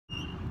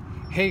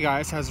Hey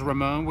guys, it's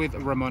Ramon with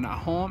Ramon at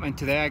Home, and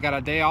today I got a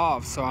day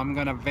off, so I'm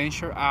gonna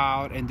venture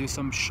out and do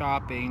some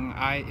shopping.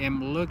 I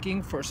am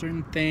looking for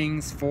certain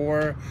things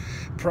for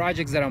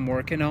projects that I'm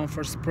working on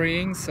for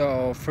spring.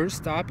 So first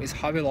stop is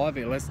Hobby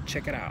Lobby. Let's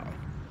check it out.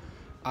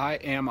 I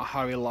am at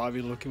Hobby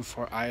Lobby looking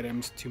for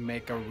items to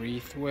make a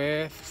wreath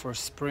with for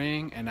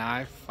spring, and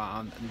I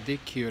found the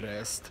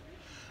cutest.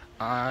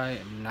 I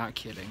am not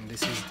kidding,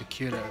 this is the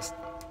cutest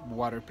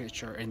water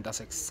pitcher, and that's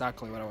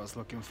exactly what I was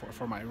looking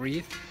for my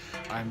wreath.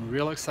 I'm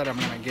real excited. I'm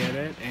gonna get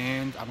it,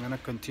 and I'm gonna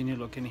continue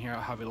looking here at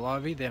Hobby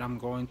Lobby. Then I'm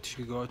going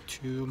to go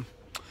to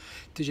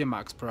Tj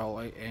Maxx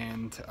probably,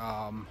 and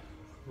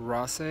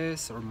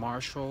Ross's or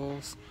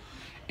Marshall's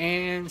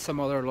and some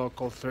other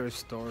local thrift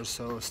stores.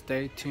 So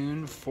stay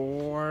tuned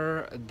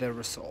for the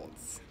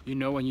results. You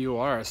know, when you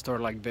are a store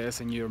like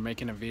this and you're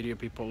making a video,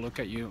 people look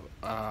at you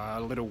a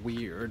little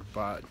weird,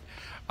 but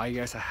I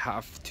guess I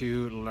have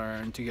to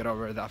learn to get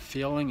over that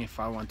feeling if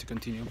I want to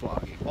continue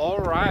vlogging.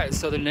 Alright,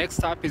 so the next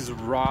stop is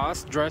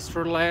Ross Dress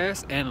for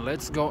Less, and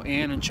let's go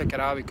in and check it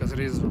out because it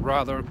is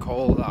rather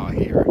cold out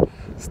here.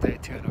 Stay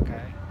tuned,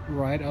 okay?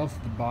 Right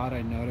off the bat,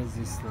 I noticed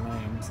these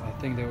lamps. I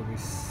think they would be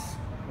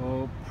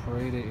so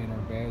pretty in our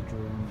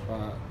bedroom,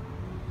 but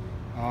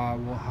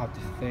we'll have to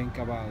think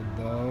about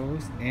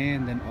those.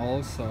 And then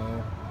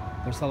also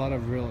there's a lot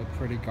of really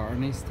pretty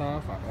gardening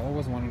stuff. I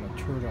always wanted a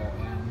turtle,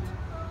 and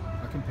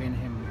I can paint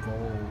him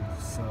gold,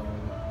 so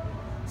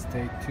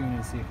stay tuned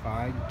and see if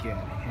I get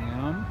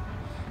him.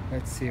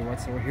 Let's see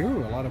what's over here.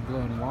 Ooh, a lot of blue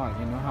and white.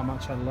 You know how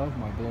much I love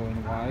my blue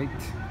and white.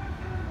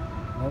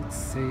 Let's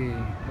see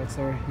what's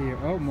over here.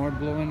 Oh, more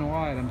blue and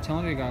white. I'm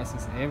telling you guys,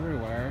 it's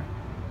everywhere.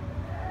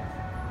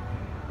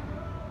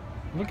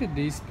 Look at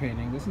this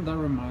painting. Doesn't that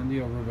remind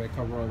you of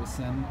Rebecca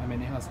Robinson? I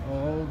mean, it has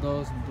all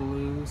those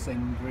blues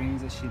and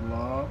greens that she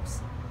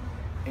loves,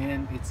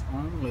 and it's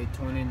only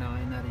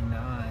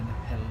 $29.99.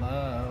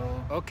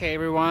 Hello. Okay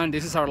everyone,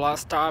 this is our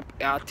last stop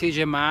at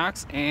Tj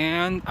Maxx,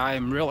 and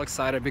I'm real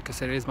excited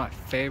because it is my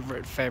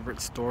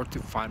favorite store to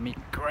find me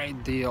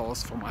great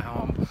deals for my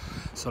home.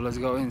 So let's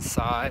go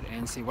inside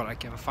and see what I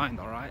can find.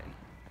 Alright,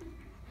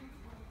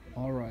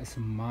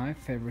 so my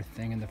favorite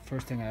thing, and the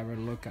first thing I ever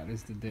look at,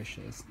 is the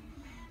dishes.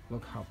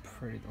 Look how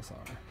pretty those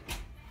are,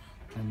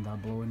 and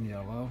that blue and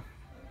yellow.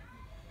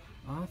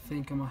 I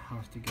think I'm gonna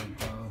have to get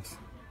those.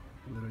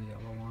 Little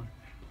yellow one.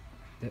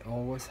 They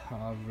always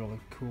have really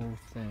cool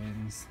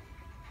things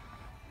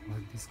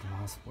like this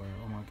glassware.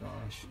 Oh my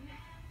gosh,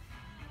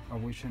 I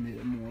wish I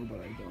needed more,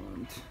 but I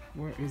don't.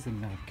 Where is the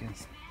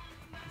napkins?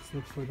 Let's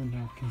look for the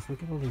napkins.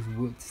 Look at all this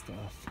wood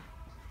stuff,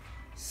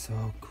 so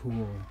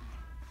cool.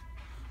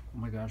 Oh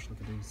my gosh,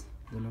 look at these.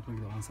 They look like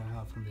the ones I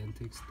have from the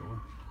antique store,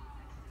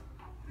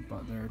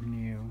 but they're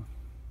new.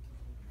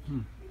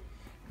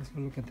 Let's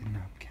go look at the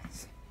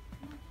napkins.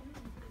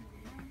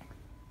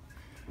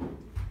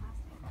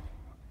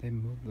 They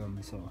moved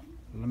them, so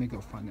let me go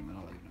find them and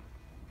I'll let you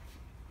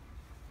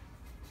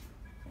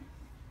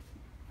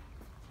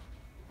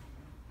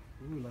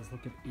know. Ooh, let's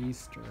look at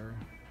Easter.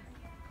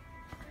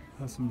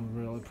 Has some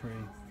really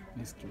pretty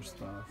Easter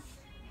stuff.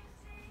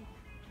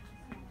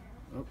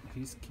 Oh,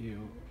 he's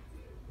cute.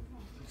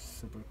 He's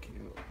super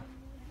cute.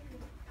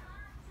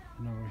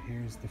 And over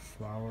here is the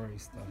flowery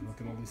stuff.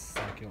 Look at all these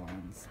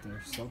succulents.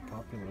 They're so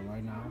popular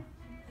right now.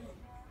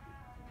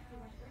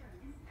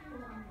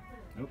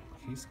 Oh,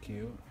 he's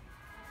cute.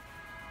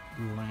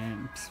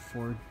 Lamps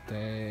for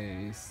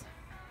days.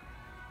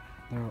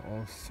 They're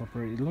all so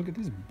pretty. Look at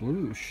this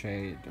blue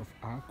shade of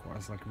aqua.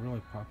 It's like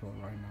really popular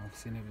right now. I've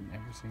seen it in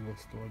every single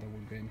store that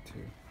we've been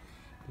to.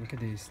 Look at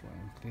this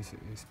lamp. This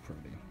is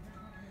pretty.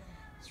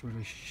 It's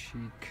really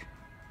chic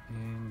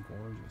and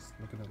gorgeous.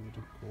 Look at that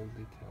little gold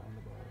detail on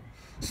the bottom.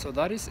 So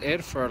that is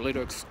it for our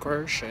little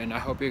excursion. I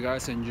hope you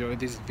guys enjoyed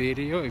this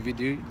video. If you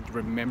do,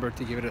 remember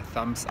to give it a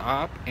thumbs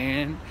up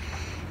and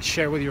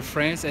share with your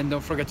friends, and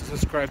don't forget to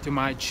subscribe to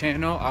my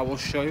channel. I will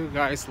show you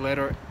guys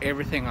later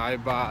everything I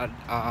bought.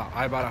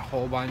 I bought a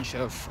whole bunch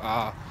of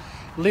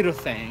little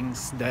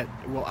things that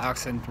will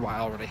accent what I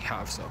already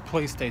have, so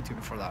please stay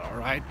tuned for that. All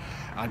right,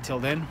 until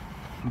then,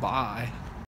 bye.